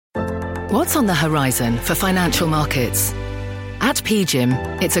What's on the horizon for financial markets? At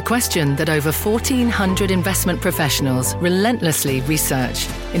PGIM, it's a question that over 1,400 investment professionals relentlessly research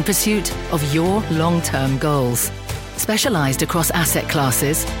in pursuit of your long-term goals. Specialized across asset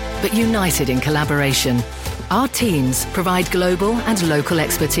classes, but united in collaboration, our teams provide global and local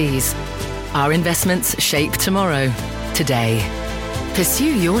expertise. Our investments shape tomorrow, today.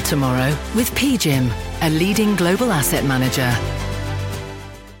 Pursue your tomorrow with PGIM, a leading global asset manager.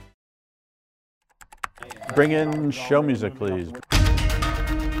 Bring in show music, please.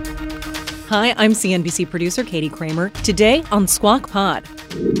 Hi, I'm CNBC producer Katie Kramer. Today on Squawk Pod.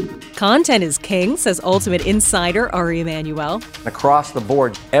 Content is king, says Ultimate Insider Ari Emanuel. Across the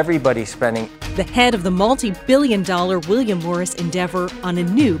board, everybody's spending. The head of the multi-billion-dollar William Morris endeavor on a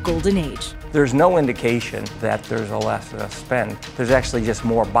new golden age. There's no indication that there's a less spend. There's actually just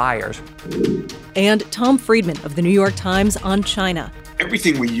more buyers. And Tom Friedman of the New York Times on China.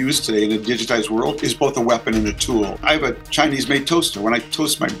 Everything we use today in a digitized world is both a weapon and a tool. I have a Chinese-made toaster. When I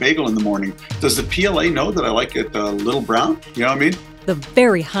toast my bagel in the morning, does the PLA know that I like it a little brown? You know what I mean? The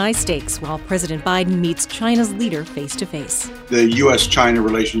very high stakes while President Biden meets China's leader face-to-face. The U.S.-China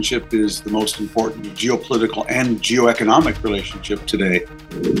relationship is the most important geopolitical and geoeconomic relationship today.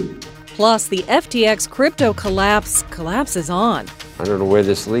 Plus, the FTX crypto collapse is on. I don't know where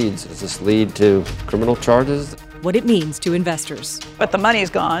this leads. Does this lead to criminal charges? What it means to investors. But the money's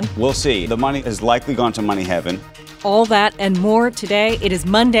gone. We'll see. The money has likely gone to money heaven. All that and more today. It is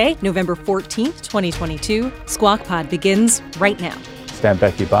Monday, November 14th, 2022. Squawk Pod begins right now. Stand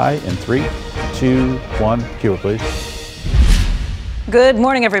Becky by in 3, 2, 1. Cue it, please. Good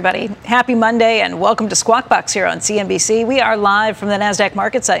morning, everybody. Happy Monday and welcome to Squawk Box here on CNBC. We are live from the NASDAQ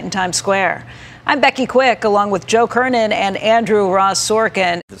market site in Times Square. I'm Becky Quick, along with Joe Kernan and Andrew Ross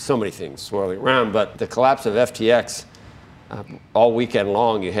Sorkin. There's so many things swirling around, but the collapse of FTX all weekend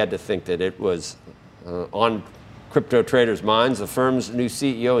long, you had to think that it was on crypto traders' minds. The firm's new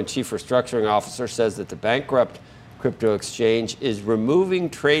CEO and chief restructuring officer says that the bankrupt crypto exchange is removing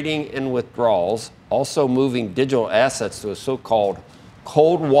trading and withdrawals, also moving digital assets to a so-called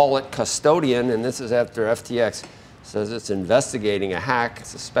cold wallet custodian, and this is after FTX says it's investigating a hack,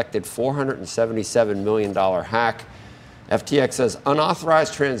 suspected $477 million hack. FTX says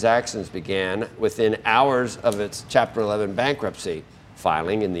unauthorized transactions began within hours of its Chapter 11 bankruptcy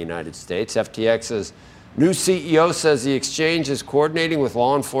filing in the United States. FTX's new CEO says the exchange is coordinating with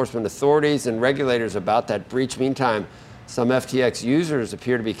law enforcement authorities and regulators about that breach. Meantime, some FTX users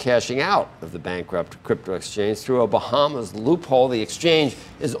appear to be cashing out of the bankrupt crypto exchange through a Bahamas loophole. The exchange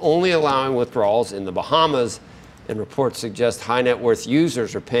is only allowing withdrawals in the Bahamas, and reports suggest high net worth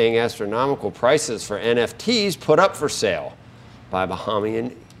users are paying astronomical prices for NFTs put up for sale by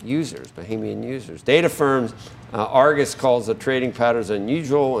Bahamian users. Data firms Argus calls the trading patterns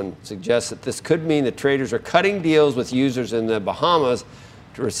unusual and suggests that this could mean that traders are cutting deals with users in the Bahamas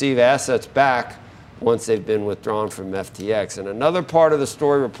to receive assets back once they've been withdrawn from FTX. And another part of the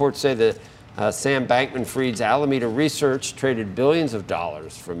story, reports say that Sam Bankman-Fried's Alameda Research traded billions of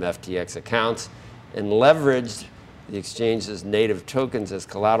dollars from FTX accounts and leveraged the exchange's native tokens as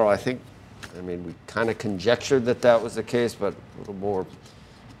collateral. We kind of conjectured that that was the case, but a little more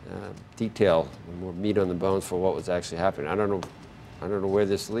detail, more meat on the bones for what was actually happening. I don't know where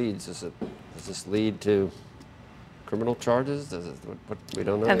this leads. Does this lead to criminal charges? We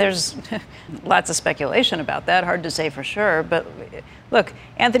don't know. And there's lots of speculation about that. Hard to say for sure. But look,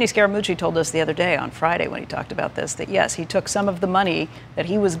 Anthony Scaramucci told us the other day on Friday when he talked about this that, yes, he took some of the money that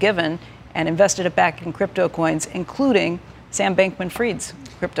he was given and invested it back in crypto coins, including Sam Bankman-Fried's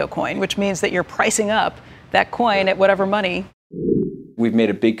crypto coin, which means that you're pricing up that coin at whatever money. We've made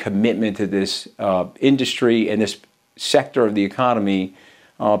a big commitment to this industry and this sector of the economy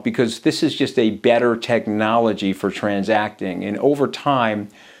because this is just a better technology for transacting. And over time,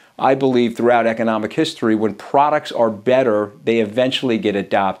 I believe throughout economic history, when products are better, they eventually get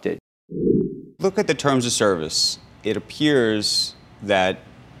adopted. Look at the terms of service. It appears that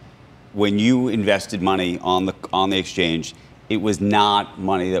when you invested money on the exchange, it was not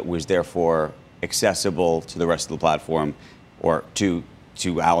money that was therefore accessible to the rest of the platform or to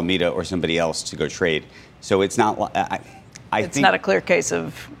Alameda or somebody else to go trade. So it's not. I think not a clear case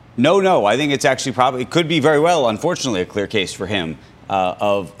of. No. I think it's actually it could be very well, unfortunately, a clear case for him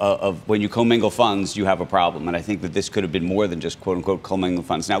of when you commingle funds, you have a problem. And I think that this could have been more than just quote unquote commingle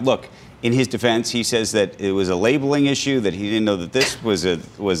funds. Now, look. In his defense, he says that it was a labeling issue, that he didn't know that this was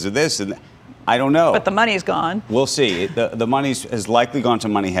this, and I don't know. But the money's gone. We'll see. The money has likely gone to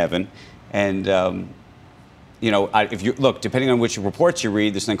money heaven, and if you look, depending on which reports you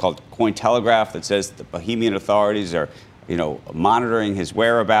read, there's something called Cointelegraph that says the Bahamian authorities are monitoring his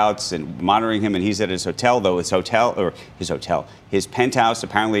whereabouts and monitoring him. And he's at his hotel, though his penthouse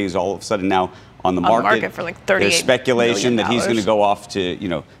apparently is all of a sudden now on the market for like $38 There's speculation million. that he's going to go off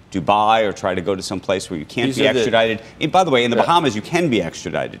to, Dubai or try to go to some place where you can't be extradited. By the way, in the Bahamas, you can be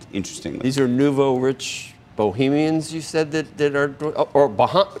extradited, interestingly. These are nouveau rich Bohemians, you said, that are,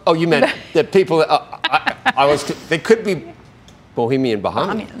 or you meant that people, they could be Bohemian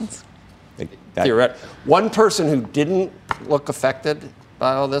Bahamians. Theoretically. One person who didn't look affected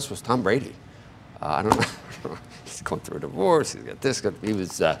by all this was Tom Brady. I don't know. He's going through a divorce. He's got this. He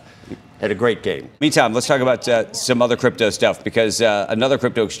was had a great game. Meantime, let's talk about some other crypto stuff, because another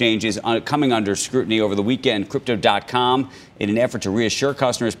crypto exchange is coming under scrutiny over the weekend. Crypto.com, in an effort to reassure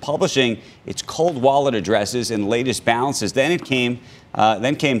customers, publishing its cold wallet addresses and latest balances. Then came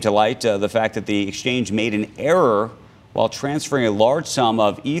to light the fact that the exchange made an error while transferring a large sum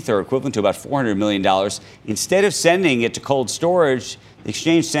of Ether, equivalent to about $400 million. Instead of sending it to cold storage, the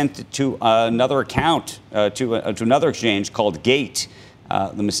exchange sent it to another account, to another exchange called Gate.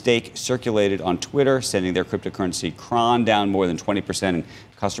 The mistake circulated on Twitter, sending their cryptocurrency Cron down more than 20% in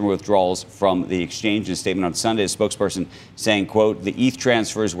customer withdrawals from the exchange. In a statement on Sunday, a spokesperson saying, quote, the ETH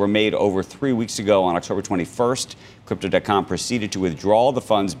transfers were made over 3 weeks ago on October 21st. Crypto.com proceeded to withdraw the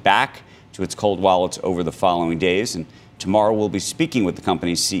funds back to its cold wallets over the following days. And tomorrow we'll be speaking with the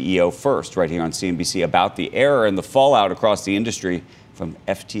company's CEO first, right here on CNBC, about the error and the fallout across the industry from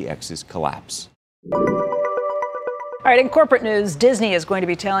FTX's collapse. All right, in corporate news, Disney is going to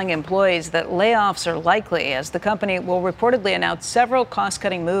be telling employees that layoffs are likely, as the company will reportedly announce several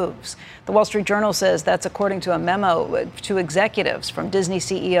cost-cutting moves. The Wall Street Journal says that's according to a memo to executives from Disney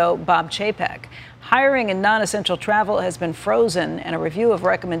CEO Bob Chapek. Hiring and non-essential travel has been frozen, and a review of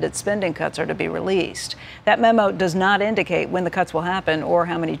recommended spending cuts are to be released. That memo does not indicate when the cuts will happen or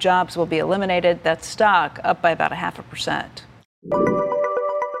how many jobs will be eliminated. That stock up by about 0.5%.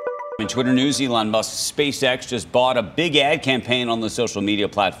 In Twitter news, Elon Musk's SpaceX just bought a big ad campaign on the social media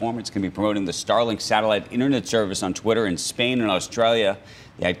platform. It's going to be promoting the Starlink satellite internet service on Twitter in Spain and Australia.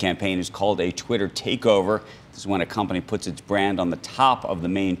 The ad campaign is called a Twitter takeover. This is when a company puts its brand on the top of the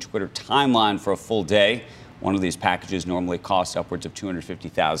main Twitter timeline for a full day. One of these packages normally costs upwards of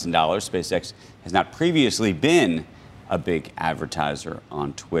 $250,000. SpaceX has not previously been a big advertiser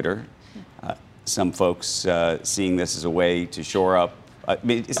on Twitter. Some folks seeing this as a way to shore up. I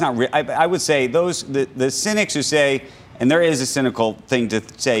mean, it's not. I would say the cynics who say, and there is a cynical thing to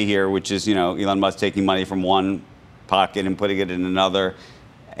say here, which is, Elon Musk taking money from one pocket and putting it in another,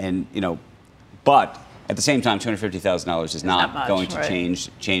 and but at the same time, $250,000 is not going to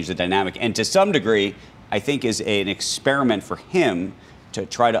change the dynamic. And to some degree, I think is an experiment for him to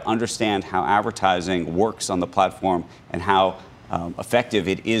try to understand how advertising works on the platform and how effective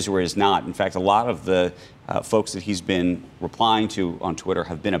it is or is not. In fact, a lot of the folks that he's been replying to on Twitter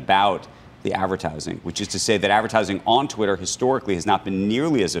have been about the advertising, which is to say that advertising on Twitter historically has not been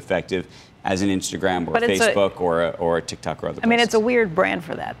nearly as effective as an Instagram or a Facebook or a TikTok or other places. I mean, it's a weird brand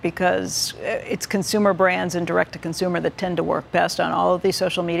for that because it's consumer brands and direct-to-consumer that tend to work best on all of these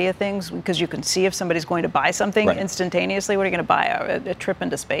social media things, because you can see if somebody's going to buy something instantaneously. What are you going to buy? A trip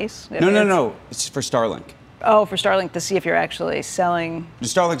into space? No. It's for Starlink. Oh, for Starlink, to see if you're actually selling.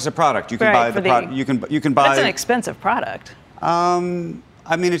 Starlink is a product. You can buy the product. You can buy. That's an expensive product. I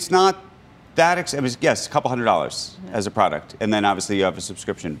mean, it's not that expensive. Yes, a couple $100 as a product, and then obviously you have a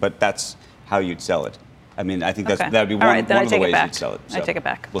subscription. But that's how you'd sell it. I mean, I think that would be one of the ways you'd sell it. So I take it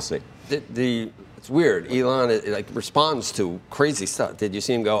back. We'll see. It's weird. Elon responds to crazy stuff. Did you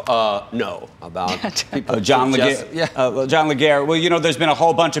see him go, no, about people? John Laguerre. Well, there's been a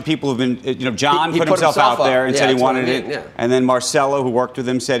whole bunch of people who've been, John put himself out there and said he wanted it. Yeah. And then Marcello, who worked with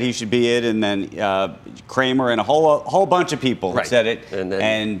him, said he should be it. And then Kramer and a whole bunch of people said it.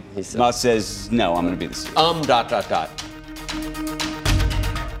 And Musk says, no, I'm going to be the CEO. ...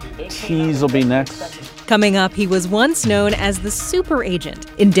 Cheese will be next. Coming up, he was once known as the super agent.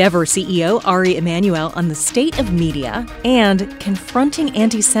 Endeavor CEO Ari Emanuel on the state of media and confronting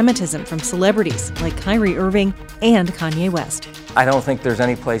anti-Semitism from celebrities like Kyrie Irving and Kanye West. I don't think there's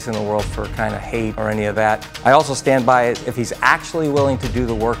any place in the world for kind of hate or any of that. I also stand by it. If he's actually willing to do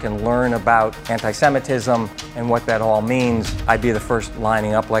the work and learn about anti-Semitism and what that all means, I'd be the first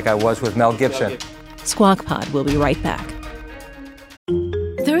lining up like I was with Mel Gibson. Squawk Pod will be right back.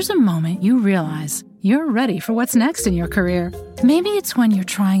 There's a moment you realize you're ready for what's next in your career. Maybe it's when you're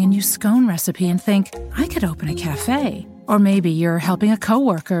trying a new scone recipe and think, I could open a cafe. Or maybe you're helping a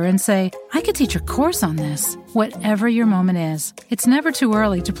coworker and say, I could teach a course on this. Whatever your moment is, it's never too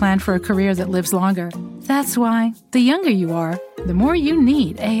early to plan for a career that lives longer. That's why, the younger you are, the more you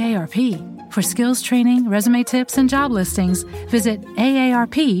need AARP. For skills training, resume tips, and job listings, visit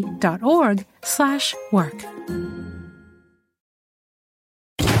aarp.org/work.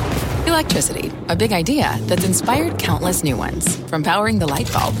 Electricity, a big idea that's inspired countless new ones. From powering the light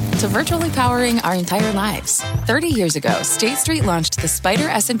bulb to virtually powering our entire lives. 30 years ago, State Street launched the SPDR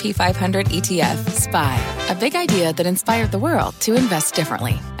S&P 500 ETF, SPY. A big idea that inspired the world to invest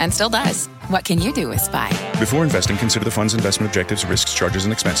differently, and still does. What can you do with SPY? Before investing, consider the fund's investment objectives, risks, charges,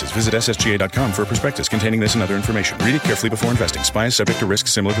 and expenses. Visit ssga.com for a prospectus containing this and other information. Read it carefully before investing. SPY is subject to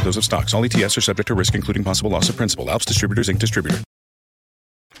risks similar to those of stocks. All ETFs are subject to risk, including possible loss of principal. Alps Distributors, Inc. Distributor.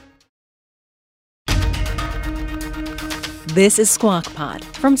 This is Squawk Pod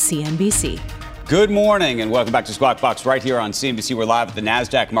from CNBC. Good morning and welcome back to Squawk Box right here on CNBC. We're live at the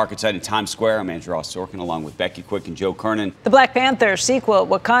NASDAQ market site in Times Square. I'm Andrew Ross Sorkin along with Becky Quick and Joe Kernan. The Black Panther sequel,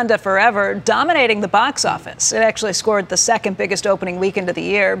 Wakanda Forever, dominating the box office. It actually scored the second biggest opening weekend of the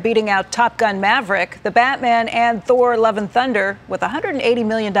year, beating out Top Gun Maverick, The Batman, and Thor Love and Thunder with $180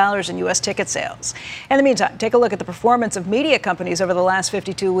 million in U.S. ticket sales. In the meantime, take a look at the performance of media companies over the last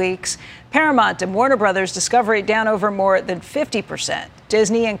 52 weeks. Paramount and Warner Brothers Discovery down over more than 50%.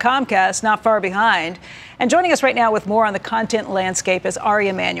 Disney and Comcast not far behind. And joining us right now with more on the content landscape is Ari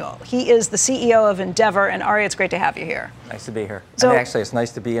Emanuel. He is the CEO of Endeavor. And Ari, it's great to have you here. Nice to be here. So, and actually, it's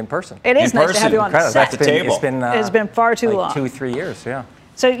nice to be in person. It is nice to have you on the set. It's been far too long. 2-3 years, yeah.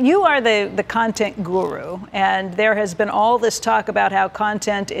 So you are the content guru, and there has been all this talk about how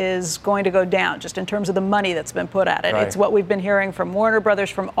content is going to go down, just in terms of the money that's been put at it. Right. It's what we've been hearing from Warner Brothers,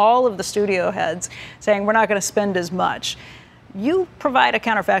 from all of the studio heads, saying we're not going to spend as much. You provide a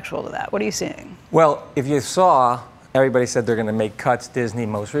counterfactual to that. What are you seeing? Well, if you saw, everybody said they're going to make cuts. Disney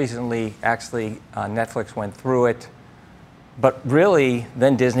most recently, actually, Netflix went through it. But really,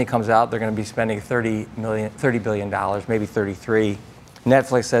 then Disney comes out, they're going to be spending $30 billion, maybe 33.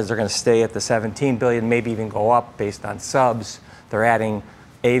 Netflix says they're going to stay at the $17 billion, maybe even go up based on subs. They're adding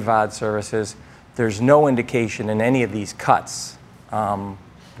AVOD services. There's no indication in any of these cuts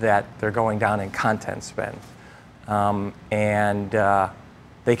that they're going down in content spend.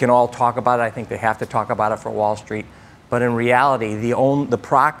 They can all talk about it. I think they have to talk about it for Wall Street. But in reality,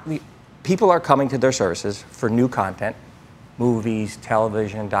 people are coming to their services for new content, movies,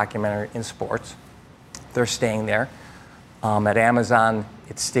 television, documentary, and sports. They're staying there. At Amazon,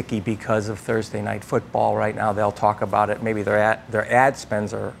 it's sticky because of Thursday Night Football right now. They'll talk about it. Maybe their ad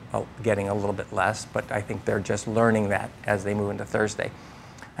spends are getting a little bit less, but I think they're just learning that as they move into Thursday.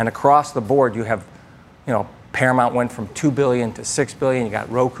 And across the board, you have, Paramount went from $2 billion to $6 billion. You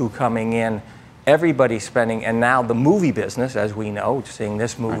got Roku coming in. Everybody's spending, and now the movie business, as we know, seeing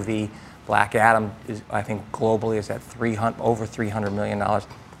this movie, Black Adam, I think globally is at over $300 million.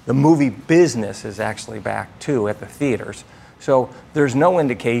 The movie business is actually back too at the theaters. So there's no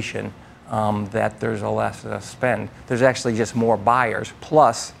indication that there's a less spend. There's actually just more buyers.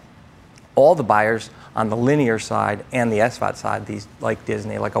 Plus, all the buyers on the linear side and the SVOD side, these like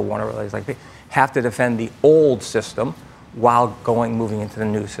Disney, like a Warner Brothers, have to defend the old system while moving into the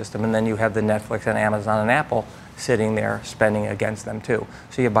new system. And then you have the Netflix and Amazon and Apple sitting there spending against them too.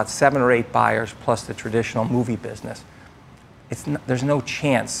 So you have about 7 or 8 buyers plus the traditional movie business. There's no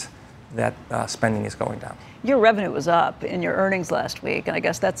chance that spending is going down. Your revenue was up in your earnings last week, and I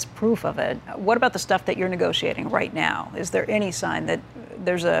guess that's proof of it. What about the stuff that you're negotiating right now? Is there any sign that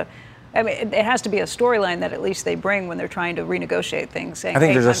there's it has to be a storyline that at least they bring when they're trying to renegotiate things. Saying, I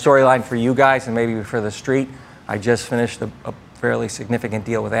think there's a storyline for you guys and maybe for the street. I just finished a fairly significant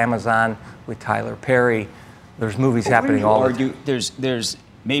deal with Amazon, with Tyler Perry. There's movies happening all the time. There's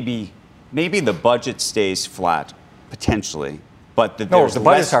maybe the budget stays flat, potentially, but the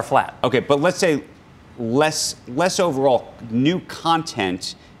budgets are flat. Okay, but let's say less overall new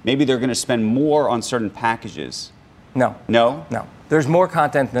content. Maybe they're going to spend more on certain packages. No. There's more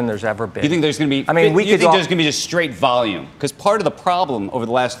content than there's ever been. You think there's going to be? There's going to be just straight volume? Because part of the problem over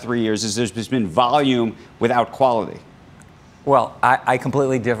the last 3 years is there's been volume without quality. Well, I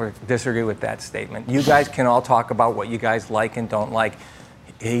completely disagree with that statement. You guys can all talk about what you guys like and don't like.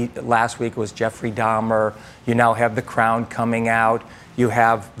 Last week was Jeffrey Dahmer. You now have The Crown coming out. You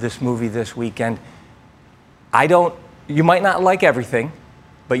have this movie this weekend. You might not like everything,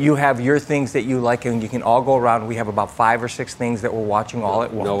 but you have your things that you like, and you can all go around. We have about 5 or 6 things that we're watching all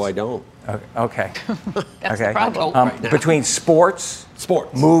at once. No, I don't. Okay. That's the problem. Between sports,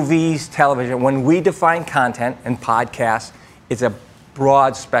 movies, television, when we define content and podcasts, it's a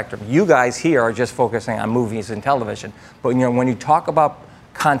broad spectrum. You guys here are just focusing on movies and television. But when you talk about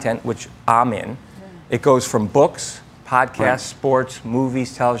content, which I'm in, it goes from books, podcasts, sports,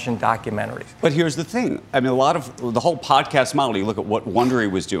 movies, television, documentaries. But here's the thing. I mean, a lot of the whole podcast model, you look at what Wondery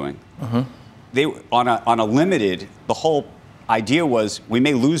was doing. they on a limited, the whole idea was we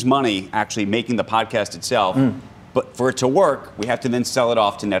may lose money actually making the podcast itself, but for it to work, we have to then sell it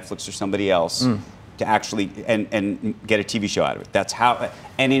off to Netflix or somebody else to actually and get a TV show out of it. That's how.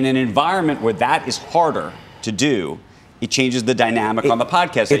 And in an environment where that is harder to do, it changes the dynamic on the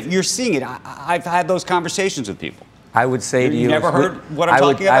podcast. You're seeing it. I've had those conversations with people. I would say to you, never heard what I'm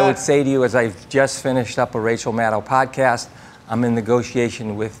talking about? I would say to you, as I've just finished up a Rachel Maddow podcast, I'm in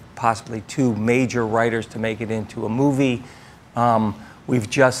negotiation with possibly 2 major writers to make it into a movie. We've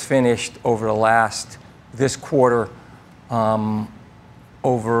just finished over this quarter,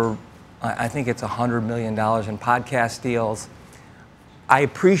 over, I think it's $100 million in podcast deals. I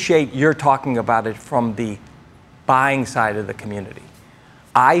appreciate you're talking about it from the buying side of the community.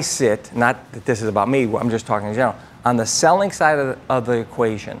 I sit, not that this is about me, I'm just talking in general, on the selling side of the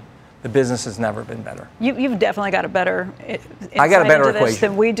equation. The business has never been better. You've definitely got a better insight I got a better into this equation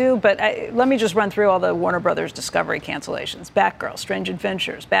than we do, but let me just run through all the Warner Brothers Discovery cancellations. Batgirl, Strange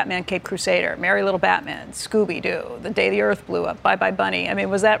Adventures, Batman Cape Crusader, Merry Little Batman, Scooby-Doo, The Day the Earth Blew Up, Bye Bye Bunny. I mean,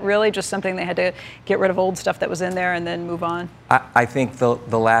 was that really just something they had to get rid of old stuff that was in there and then move on? I think the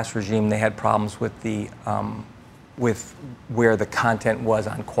last regime, they had problems with with where the content was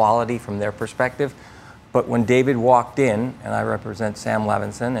on quality from their perspective. But when David walked in, and I represent Sam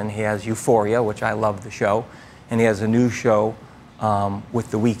Levinson, and he has Euphoria, which I love the show, and he has a new show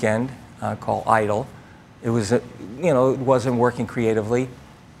with The Weeknd called Idol. It was, it wasn't working creatively.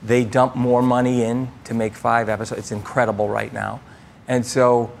 They dumped more money in to make 5 episodes. It's incredible right now. And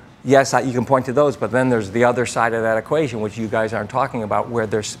so, yes, you can point to those, but then there's the other side of that equation, which you guys aren't talking about, where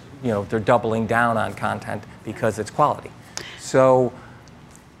there's, they're doubling down on content because it's quality. So,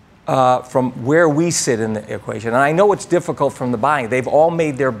 from where we sit in the equation, and I know it's difficult from the buying, they've all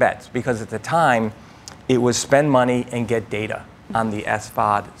made their bets because at the time it was spend money and get data on the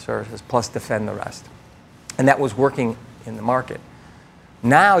SVOD services plus defend the rest. And that was working in the market.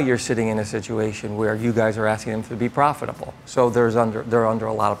 Now you're sitting in a situation where you guys are asking them to be profitable. So they're under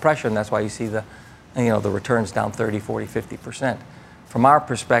a lot of pressure, and that's why you see the returns down 30, 40, 50%. From our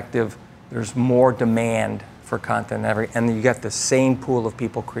perspective, there's more demand for content and you get the same pool of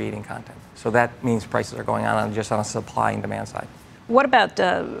people creating content. So that means prices are going on just on a supply and demand side. What about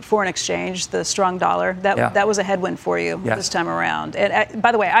foreign exchange, the strong dollar? That was a headwind for you this time around. And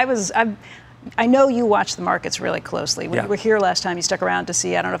by the way, I know you watch the markets really closely. When you were here last time, you stuck around to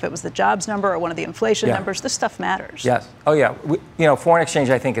see, I don't know if it was the jobs number or one of the inflation numbers. This stuff matters. Yes. Oh, yeah. Foreign exchange,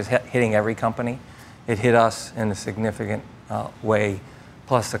 I think, is hitting every company. It hit us in a significant way.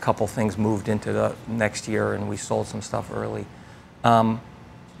 Plus, a couple things moved into the next year, and we sold some stuff early.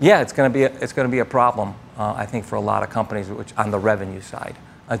 It's going to be a problem, I think, for a lot of companies, which on the revenue side.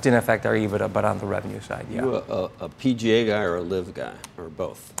 It didn't affect our EBITDA, but on the revenue side, yeah. You a PGA guy or a LIV guy, or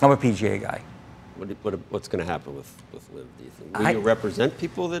both? I'm a PGA guy. What's going to happen with LIV, do you think? Will you represent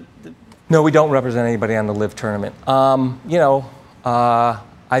people that? No, we don't represent anybody on the LIV tournament.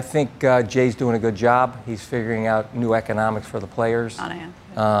 I think Jay's doing a good job. He's figuring out new economics for the players.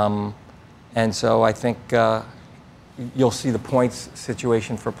 And so I think you'll see the points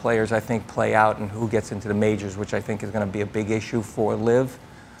situation for players, I think, play out and who gets into the majors, which I think is going to be a big issue for LIV.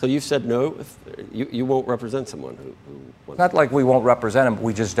 So you've said no? You won't represent someone who It's not like we won't represent him, but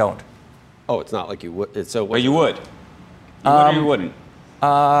we just don't. Oh, it's not like you would. Well, you would. You would or you wouldn't?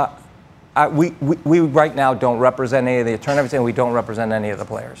 We right now don't represent any of the tournaments, and we don't represent any of the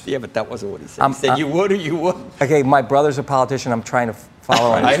players. Yeah, but that wasn't what he said. He said you would or you wouldn't. Okay, my brother's a politician. I'm trying to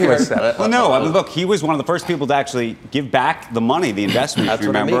follow on his footsteps. Well, no, look, he was one of the first people to actually give back the money, the investment, if you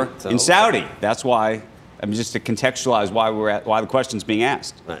remember, in Saudi. That's why, just to contextualize why the question's being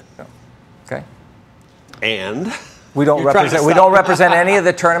asked. Right. Okay. And? We don't represent any of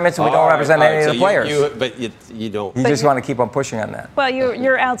the tournaments, and we don't represent any of the players. You don't. You just want to keep on pushing on that. Well,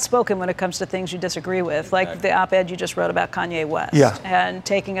 you're outspoken when it comes to things you disagree with, like the op-ed you just wrote about Kanye West, and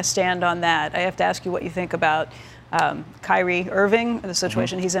taking a stand on that. I have to ask you what you think about Kyrie Irving, the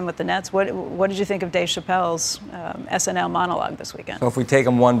situation he's in with the Nets. What did you think of Dave Chappelle's SNL monologue this weekend? So if we take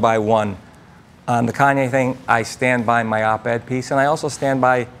them one by one, on the Kanye thing, I stand by my op-ed piece, and I also stand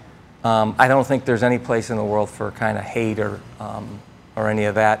by. I don't think there's any place in the world for kind of hate or any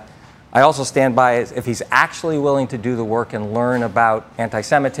of that. I also stand by if he's actually willing to do the work and learn about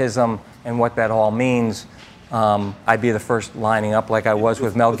anti-Semitism and what that all means, I'd be the first lining up like I was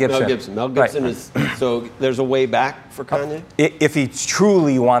with Mel Gibson. Mel Gibson is, so there's a way back for Kanye? If he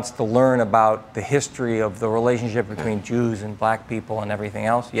truly wants to learn about the history of the relationship between Jews and black people and everything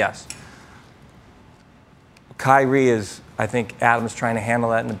else, yes. Kyrie is, I think Adam's trying to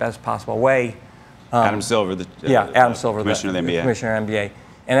handle that in the best possible way. Adam Silver, Adam Silver, commissioner of the NBA. Commissioner of the NBA.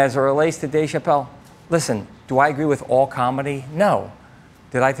 And as it relates to Dave Chappelle, listen, do I agree with all comedy? No.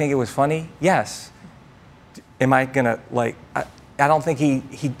 Did I think it was funny? Yes. Am I going to, I don't think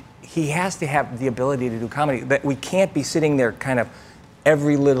he has to have the ability to do comedy. That we can't be sitting there kind of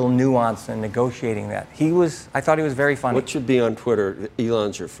every little nuance and negotiating that. I thought he was very funny. What should be on Twitter?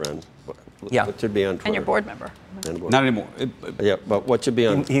 Elon's your friend. Yeah. What should be on Twitter? And your board member. Not anymore. Yeah, but what should be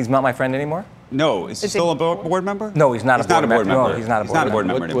on? He's not my friend anymore? No. Is he still a board member? No, he's not a board member. No, he's not a board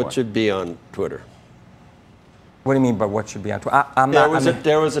member anymore. What should be on Twitter? What do you mean by what should be on Twitter?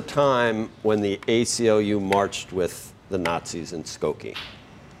 There was a time when the ACLU marched with the Nazis in Skokie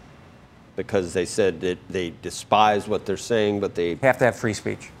because they said that they despise what they're saying, but they have to have free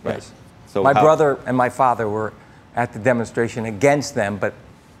speech. Right. Yes. So my brother and my father were at the demonstration against them, but.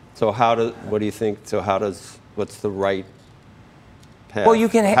 So what do you think? So what's the right path? Well, you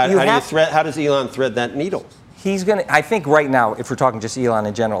can. How does Elon thread that needle? He's going to, I think right now, if we're talking just Elon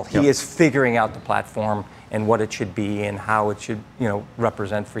in general, he is figuring out the platform and what it should be and how it should,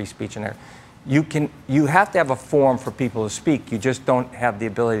 represent free speech and everything. You have to have a forum for people to speak. You just don't have the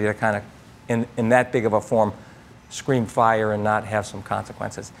ability to kind of, in that big of a forum, scream fire and not have some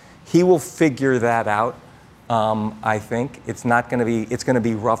consequences. He will figure that out. I think it's going to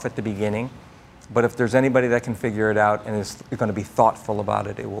be rough at the beginning, but if there's anybody that can figure it out and is going to be thoughtful about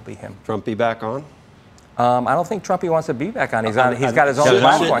it, it will be him. Trump be back on? I don't think Trumpy wants to be back on. He's got his own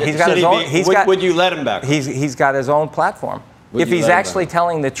platform. Would you let him back on? He's got his own platform. If he's actually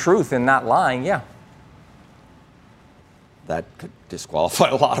telling the truth and not lying, yeah. That could disqualify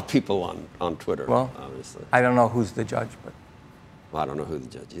a lot of people on Twitter. Well, obviously. I don't know who's the judge, but. Well, I don't know who the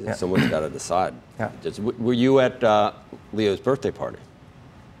judge is. Yeah. Someone's got to decide. Yeah. Were you at Leo's birthday party?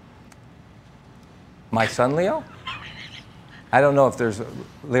 My son, Leo? I don't know if there's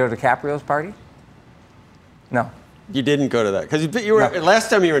Leo DiCaprio's party. No. You didn't go to that because you were last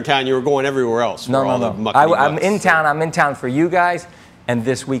time you were in town. You were going everywhere else. No. I'm in town. I'm in town for you guys, and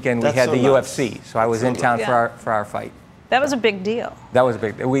this weekend we had the UFC, so I was in town for our fight. That was a big deal. That was a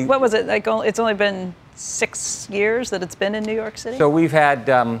big deal. What was it like? It's only been 6 years that it's been in New York City? So we've had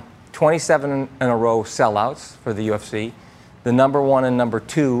 27 in a row sellouts for the UFC. The number 1 and number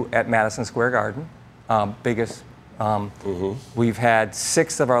 2 at Madison Square Garden, biggest. We've had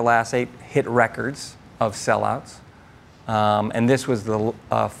 6 of our last 8 hit records of sellouts. And this was the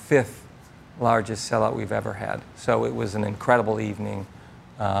 5th largest sellout we've ever had. So it was an incredible evening,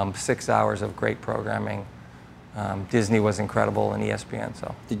 6 hours of great programming. Disney was incredible and ESPN.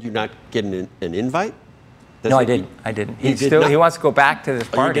 So did you not get an invite? No, I didn't. He wants to go back to this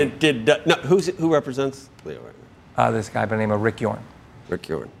party. Who represents Leo right now? This guy by the name of Rick Yorn. Rick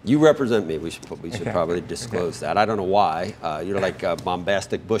Yorn. You represent me. We should probably disclose that. I don't know why. You're like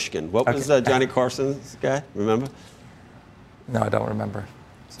Bombastic Bushkin. What was Johnny Carson's guy? Remember? No, I don't remember.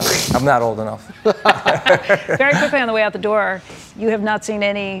 Sorry. I'm not old enough. Very quickly on the way out the door, you have not seen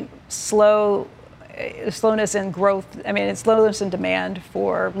any slowness in growth. I mean, it's slowness in demand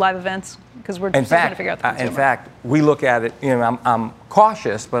for live events because we're just trying to figure out the consumer. In fact, we look at it. I'm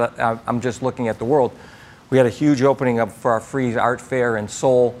cautious, but I'm just looking at the world. We had a huge opening for our free art fair in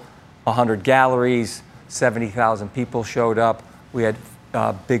Seoul, 100 galleries, 70,000 people showed up. We had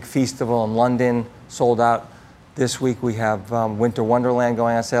a big festival in London, sold out. This week we have Winter Wonderland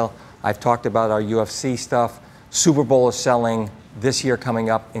going on sale. I've talked about our UFC stuff. Super Bowl is selling this year coming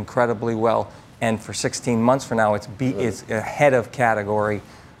up incredibly well. And for 16 months from now, it's ahead of category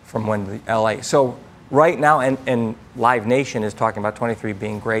from when the LA. So right now, and Live Nation is talking about 23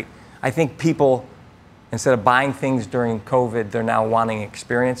 being great. I think people, instead of buying things during COVID, they're now wanting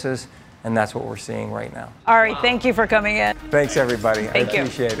experiences, and that's what we're seeing right now. Ari, thank you for coming in. Thanks, everybody. Thank you. I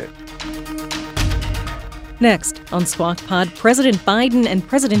appreciate it. Next on Squawk Pod, President Biden and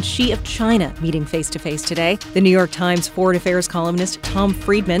President Xi of China meeting face-to-face today. The New York Times foreign affairs columnist Tom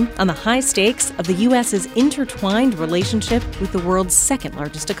Friedman on the high stakes of the U.S.'s intertwined relationship with the world's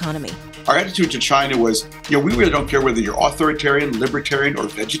second-largest economy. Our attitude to China was, we really don't care whether you're authoritarian, libertarian, or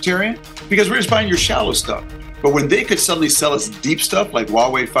vegetarian, because we're just buying your shallow stuff. But when they could suddenly sell us deep stuff like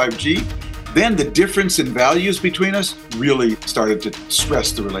Huawei 5G, then the difference in values between us really started to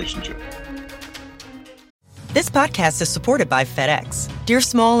stress the relationship. This podcast is supported by FedEx. Dear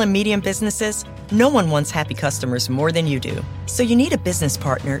small and medium businesses, no one wants happy customers more than you do. So you need a business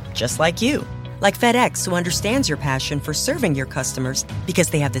partner just like you. Like FedEx, who understands your passion for serving your customers because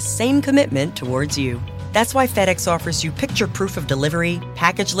they have the same commitment towards you. That's why FedEx offers you picture proof of delivery,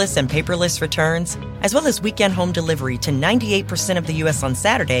 packageless and paperless returns, as well as weekend home delivery to 98% of the U.S. on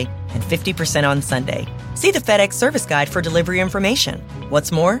Saturday and 50% on Sunday. See the FedEx service guide for delivery information.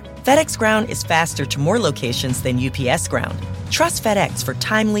 What's more, FedEx Ground is faster to more locations than UPS Ground. Trust FedEx for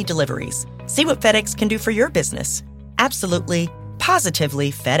timely deliveries. See what FedEx can do for your business. Absolutely,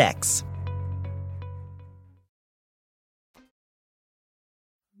 positively FedEx.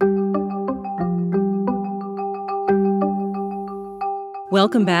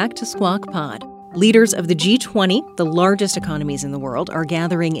 Welcome back to Squawk Pod. Leaders of the G20, the largest economies in the world, are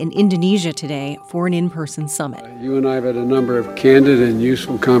gathering in Indonesia today for an in-person summit. You and I have had a number of candid and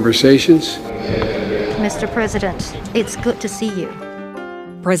useful conversations. Mr. President, it's good to see you.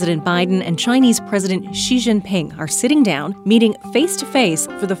 President Biden and Chinese President Xi Jinping are sitting down, meeting face-to-face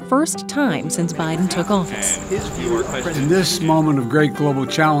for the first time since Biden took office. In this moment of great global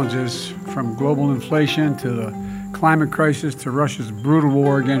challenges, from global inflation to the climate crisis to Russia's brutal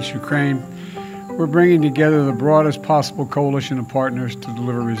war against Ukraine, we're bringing together the broadest possible coalition of partners to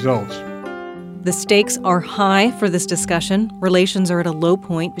deliver results. The stakes are high for this discussion. Relations are at a low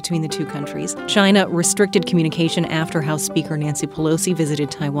point between the two countries. China restricted communication after House Speaker Nancy Pelosi visited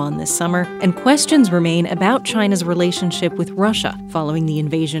Taiwan this summer, and questions remain about China's relationship with Russia following the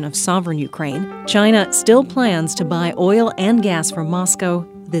invasion of sovereign Ukraine. China still plans to buy oil and gas from Moscow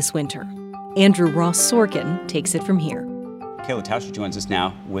this winter. Andrew Ross Sorkin takes it from here. Kayla Tauscher joins us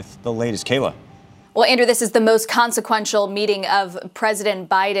now with the latest. Kayla. Well, Andrew, this is the most consequential meeting of President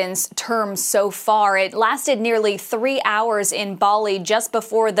Biden's term so far. It lasted nearly 3 hours in Bali just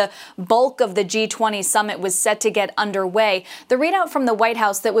before the bulk of the G20 summit was set to get underway. The readout from the White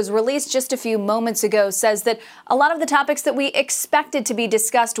House that was released just a few moments ago says that a lot of the topics that we expected to be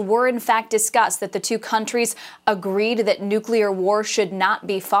discussed were in fact discussed, that the two countries agreed that nuclear war should not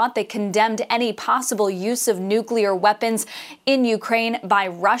be fought. They condemned any possible use of nuclear weapons in Ukraine by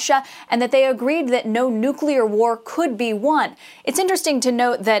Russia, and that they agreed that no nuclear war could be won. It's interesting to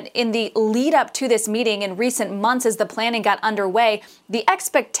note that in the lead up to this meeting in recent months, as the planning got underway, the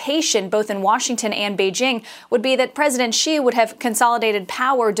expectation both in Washington and Beijing would be that President Xi would have consolidated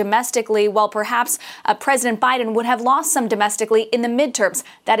power domestically, while perhaps President Biden would have lost some domestically in the midterms.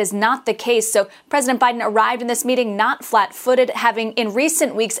 That is not the case. So President Biden arrived in this meeting not flat-footed, having in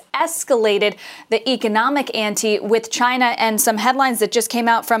recent weeks escalated the economic ante with China, and some headlines that just came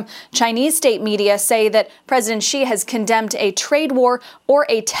out from Chinese state media say that President Xi has condemned a trade war or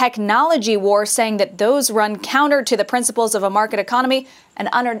a technology war, saying that those run counter to the principles of a market economy and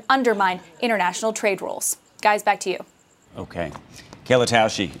undermine international trade rules. Guys, back to you. Okay. Kayla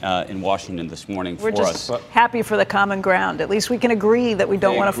Tauscher in Washington this morning for us. We're just happy for the common ground. At least we can agree that we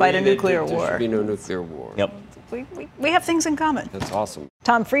don't want to fight a nuclear war. There should be no nuclear war. Yep. We have things in common. That's awesome.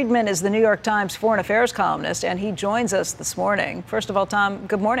 Tom Friedman is the New York Times foreign affairs columnist, and he joins us this morning. First of all, Tom,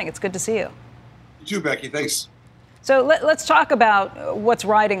 good morning. It's good to see you. You too, Becky. Thanks. So let's talk about what's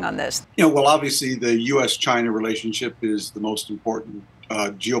riding on this. Well, obviously, the U.S.-China relationship is the most important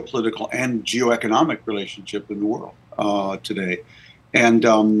geopolitical and geoeconomic relationship in the world today. And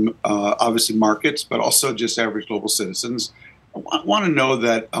obviously markets, but also just average global citizens want to know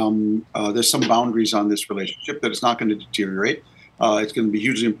that there's some boundaries on this relationship, that it's not going to deteriorate. It's going to be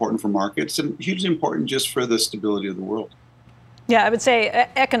hugely important for markets and hugely important just for the stability of the world. Yeah, I would say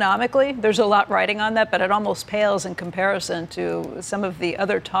economically, there's a lot riding on that, but it almost pales in comparison to some of the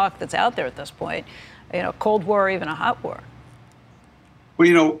other talk that's out there at this point. Cold War, or even a hot war.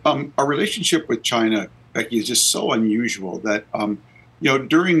 Well, our relationship with China, Becky, is just so unusual that,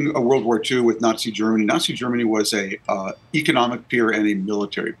 during World War II with Nazi Germany was a economic peer and a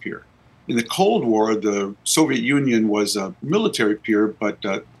military peer. In the Cold War, the Soviet Union was a military peer, but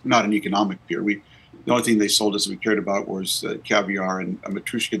not an economic peer. The only thing they sold us we cared about was caviar and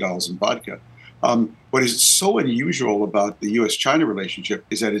Matryoshka dolls and vodka. What is so unusual about the U.S.-China relationship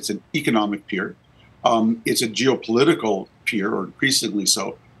is that it's an economic peer. It's a geopolitical peer, or increasingly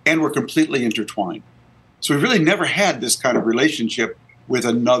so, and we're completely intertwined. So we've really never had this kind of relationship with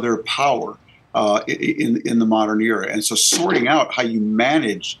another power in the modern era. And so sorting out how you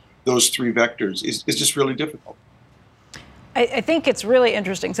manage those three vectors is just really difficult. I think it's really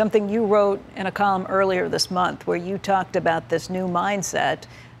interesting, something you wrote in a column earlier this month, where you talked about this new mindset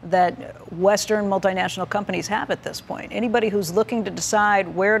that Western multinational companies have at this point. Anybody who's looking to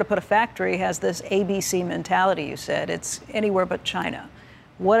decide where to put a factory has this ABC mentality, you said. It's anywhere but China.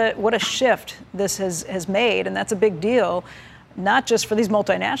 What a shift this has made, and that's a big deal, not just for these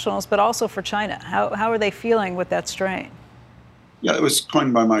multinationals, but also for China. How are they feeling with that strain? Yeah, it was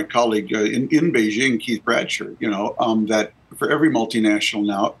coined by my colleague in Beijing, Keith Bradsher, that for every multinational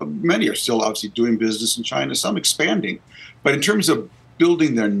now, many are still obviously doing business in China, some expanding. But in terms of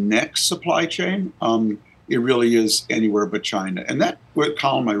building their next supply chain, it really is anywhere but China. And that what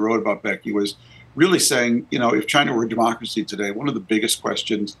column I wrote about, Becky, was really saying, if China were a democracy today, one of the biggest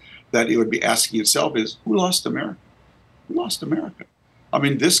questions that it would be asking itself is, who lost America? Who lost America? I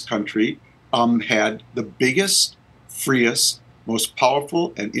mean, this country had the biggest, freest, most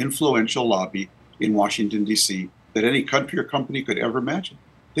powerful and influential lobby in Washington, D.C. that any country or company could ever imagine.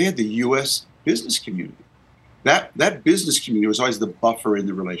 They had the U.S. business community. That business community was always the buffer in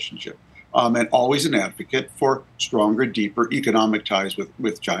the relationship, and always an advocate for stronger, deeper economic ties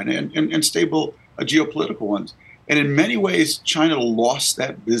with China and stable geopolitical ones. And in many ways, China lost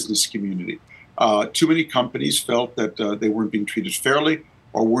that business community. Too many companies felt that they weren't being treated fairly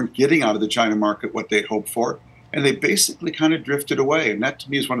or weren't getting out of the China market what they'd hoped for. And they basically kind of drifted away. And that, to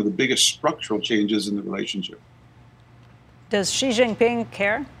me, is one of the biggest structural changes in the relationship. Does Xi Jinping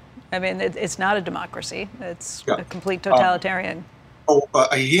care? I mean, it's not a democracy. It's a complete totalitarian.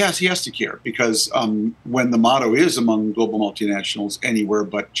 He has to care, because when the motto is among global multinationals, anywhere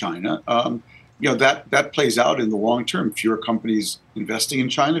but China, that plays out in the long term. Fewer companies investing in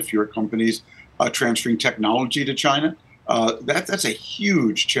China, fewer companies transferring technology to China. That's a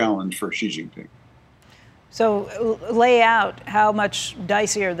huge challenge for Xi Jinping. So lay out how much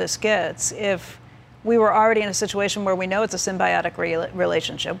dicier this gets if we were already in a situation where we know it's a symbiotic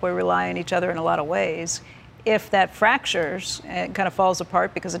relationship. We rely on each other in a lot of ways. If that fractures and kind of falls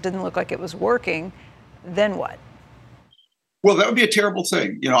apart because it didn't look like it was working, then what? Well, that would be a terrible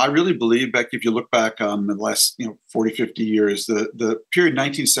thing. I really believe, Becky, if you look back in the last 40, 50 years, the period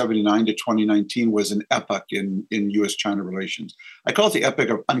 1979 to 2019 was an epoch in U.S.-China relations. I call it the epoch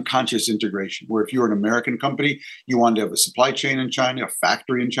of unconscious integration, where if you were an American company, you wanted to have a supply chain in China, a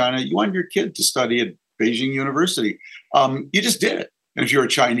factory in China, you wanted your kid to study at Beijing University. You just did it. And if you're a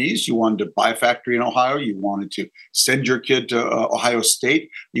Chinese, you wanted to buy a factory in Ohio, you wanted to send your kid to Ohio State,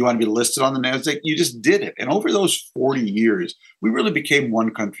 you want to be listed on the NASDAQ, you just did it. And over those 40 years, we really became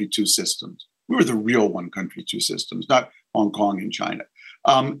one country, two systems. We were the real one country, two systems, not Hong Kong and China.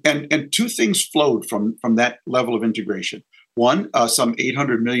 And two things flowed from that level of integration. One, some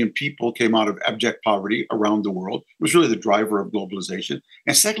 800 million people came out of abject poverty around the world. It was really the driver of globalization.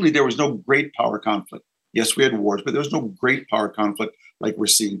 And secondly, there was no great power conflict. Yes, we had wars, but there was no great power conflict like we're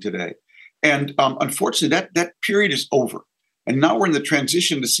seeing today. And unfortunately, that period is over. And now we're in the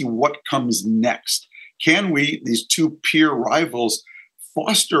transition to see what comes next. Can we, these two peer rivals,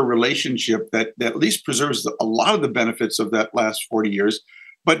 foster a relationship that at least preserves a lot of the benefits of that last 40 years,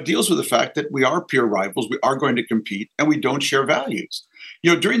 but deals with the fact that we are peer rivals, we are going to compete, and we don't share values.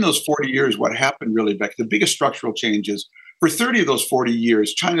 During those 40 years, what happened really, Beck, the biggest structural changes, for 30 of those 40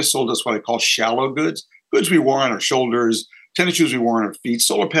 years, China sold us what I call shallow goods. Goods we wore on our shoulders, tennis shoes we wore on our feet,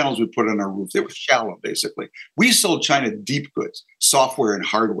 solar panels we put on our roof. They were shallow, basically. We sold China deep goods, software and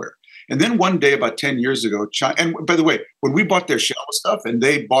hardware. And then one day, about 10 years ago, China, and by the way, when we bought their shallow stuff and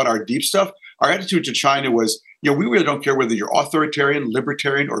they bought our deep stuff, our attitude to China was, we really don't care whether you're authoritarian,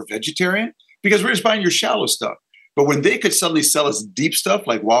 libertarian, or vegetarian, because we're just buying your shallow stuff. But when they could suddenly sell us deep stuff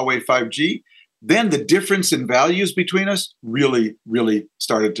like Huawei 5G, then the difference in values between us really, really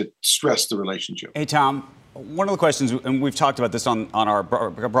started to stress the relationship. Hey, Tom, one of the questions, and we've talked about this on our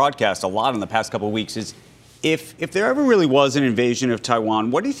broadcast a lot in the past couple of weeks, is if there ever really was an invasion of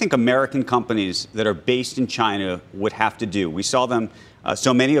Taiwan, what do you think American companies that are based in China would have to do? We saw them,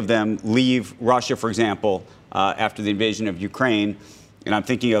 so many of them leave Russia, for example, after the invasion of Ukraine. And I'm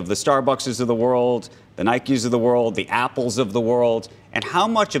thinking of the Starbucks of the world, the Nikes of the world, the Apples of the world. And how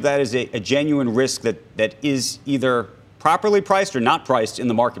much of that is a genuine risk that is either properly priced or not priced in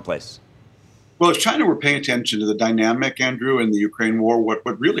the marketplace? Well, if China were paying attention to the dynamic, Andrew, in the Ukraine war,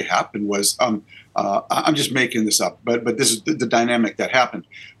 what really happened was, I'm just making this up, but this is the dynamic that happened.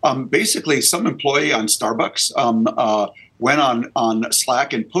 Basically, some employee on Starbucks went on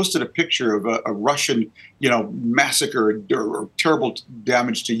Slack and posted a picture of a Russian, massacre or terrible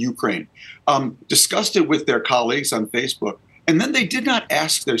damage to Ukraine, discussed it with their colleagues on Facebook, and then they did not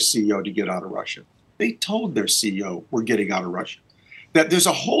ask their CEO to get out of Russia. They told their CEO, we're getting out of Russia. That there's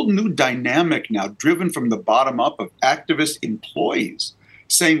a whole new dynamic now driven from the bottom up of activist employees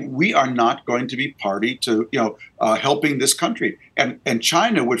saying we are not going to be party to helping this country. And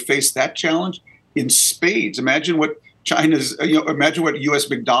China would face that challenge in spades. Imagine what imagine what U.S.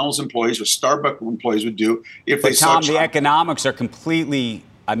 McDonald's employees or Starbucks employees would do if they saw China. The economics are completely,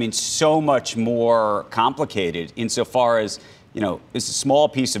 so much more complicated insofar as, it's a small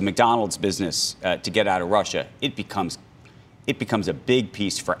piece of McDonald's business to get out of Russia. It becomes a big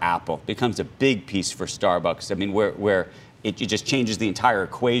piece for Apple, becomes a big piece for Starbucks. Where it just changes the entire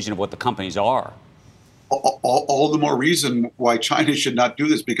equation of what the companies are. all the more reason why China should not do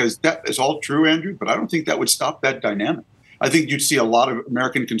this, because that is all true, Andrew, but I don't think that would stop that dynamic. I think you'd see a lot of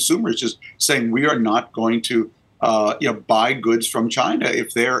American consumers just saying we are not going to buy goods from China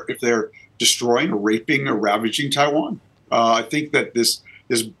if they're destroying or raping or ravaging Taiwan. I think that this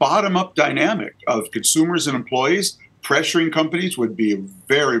bottom-up dynamic of consumers and employees pressuring companies would be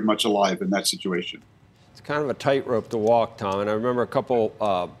very much alive in that situation. It's kind of a tightrope to walk, Tom. And I remember a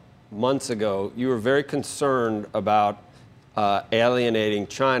couple months ago, you were very concerned about alienating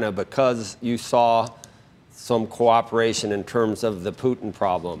China because you saw some cooperation in terms of the Putin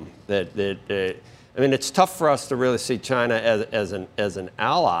problem. I mean, it's tough for us to really see China as an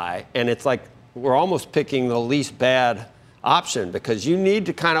ally, and it's like we're almost picking the least bad option, because you need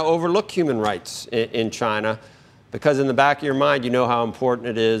to kind of overlook human rights in China, because in the back of your mind, you know how important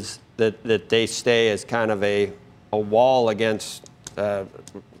it is that they stay as kind of a wall against, I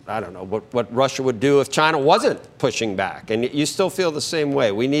don't know, what Russia would do if China wasn't pushing back. And you still feel the same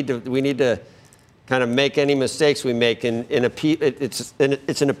way. We need to kind of make any mistakes we make it's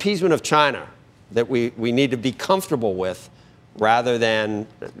an appeasement of China that we need to be comfortable with, rather than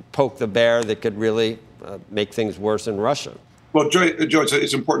poke the bear that could really make things worse in Russia. Well, Joe,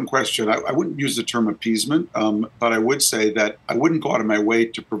 it's an important question. I wouldn't use the term appeasement, but I would say that I wouldn't go out of my way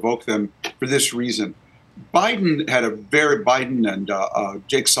to provoke them for this reason. Biden and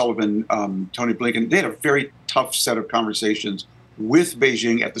Jake Sullivan, Tony Blinken, they had a very tough set of conversations with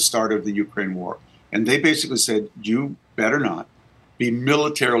Beijing at the start of the Ukraine war. And they basically said, you better not be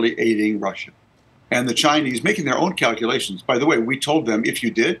militarily aiding Russia. And the Chinese, making their own calculations, by the way, we told them if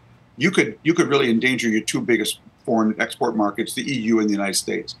you did, you could really endanger your two biggest foreign export markets, the EU and the United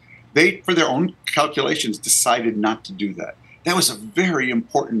States. They, for their own calculations, decided not to do that. That was a very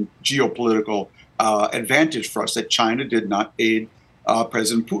important geopolitical advantage for us, that China did not aid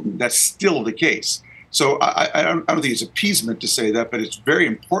President Putin. That's still the case. So I don't think it's appeasement to say that, but it's very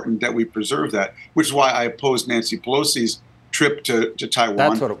important that we preserve that, which is why I opposed Nancy Pelosi's trip to Taiwan.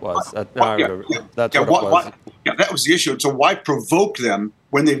 That's what it was. That's what it was. That was the issue. So why provoke them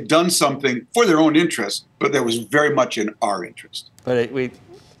when they've done something for their own interest, but that was very much in our interest? But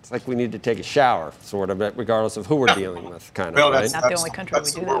it's like we need to take a shower, sort of, regardless of who we're dealing with, kind of. Well, right? Not the only country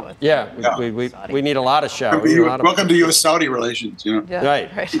we do that with. Yeah, we need a lot of showers. Welcome to U.S.-Saudi relations. You know? Yeah,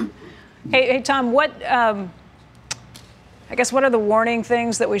 right. Hey, Tom, what are the warning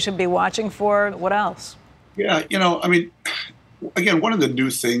things that we should be watching for? What else? Yeah, I mean, again, one of the new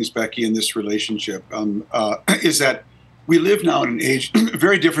things, Becky, in this relationship is that we live now in an age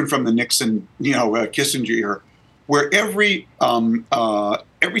very different from the Nixon, Kissinger era, where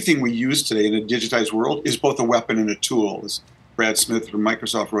everything we use today in a digitized world is both a weapon and a tool. As Brad Smith from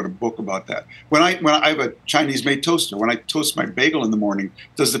Microsoft wrote a book about that. When I have a Chinese-made toaster, when I toast my bagel in the morning,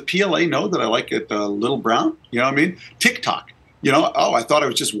 does the PLA know that I like it a little brown? You know what I mean? TikTok. I thought I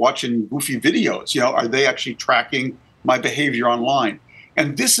was just watching goofy videos. Are they actually tracking my behavior online?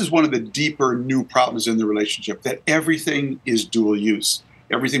 And this is one of the deeper new problems in the relationship, that everything is dual use.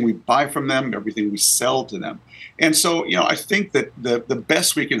 Everything we buy from them, everything we sell to them. And so, I think that the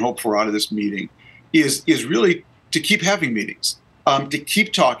best we can hope for out of this meeting is really to keep having meetings, to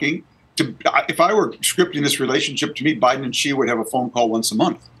keep talking. If I were scripting this relationship, to me, Biden and Xi would have a phone call once a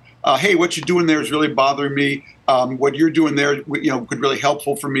month. Hey, what you're doing there is really bothering me. What you're doing there, could really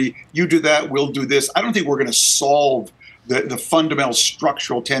helpful for me. You do that, we'll do this. I don't think we're going to solve the fundamental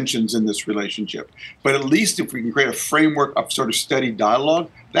structural tensions in this relationship. But at least if we can create a framework of sort of steady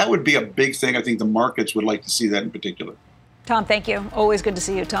dialogue, that would be a big thing. I think the markets would like to see that in particular. Tom, thank you. Always good to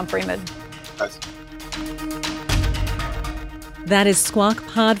see you, Tom Freeman. Thanks. That is Squawk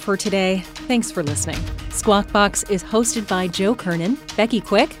Pod for today. Thanks for listening. Squawk Box is hosted by Joe Kernan, Becky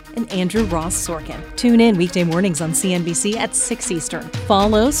Quick, and Andrew Ross Sorkin. Tune in weekday mornings on CNBC at 6 Eastern.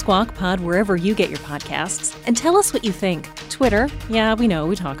 Follow Squawk Pod wherever you get your podcasts. And tell us what you think. Twitter, yeah, we know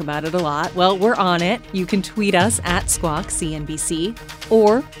we talk about it a lot. Well, we're on it. You can tweet us at Squawk CNBC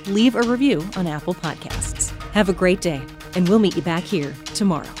or leave a review on Apple Podcasts. Have a great day, and we'll meet you back here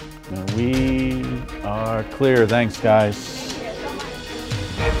tomorrow. We are clear. Thanks, guys.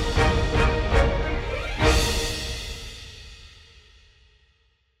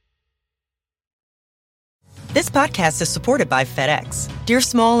 This podcast is supported by FedEx. Dear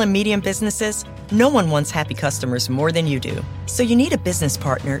small and medium businesses, no one wants happy customers more than you do. So you need a business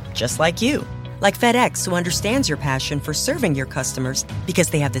partner just like you. Like FedEx, who understands your passion for serving your customers because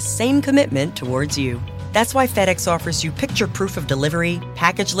they have the same commitment towards you. That's why FedEx offers you picture proof of delivery,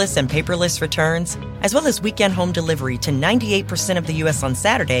 packageless and paperless returns, as well as weekend home delivery to 98% of the U.S. on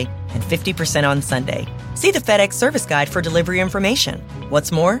Saturday and 50% on Sunday. See the FedEx service guide for delivery information.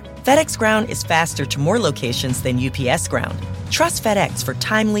 What's more, FedEx Ground is faster to more locations than UPS Ground. Trust FedEx for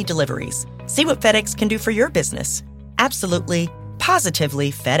timely deliveries. See what FedEx can do for your business. Absolutely,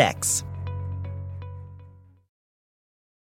 positively FedEx.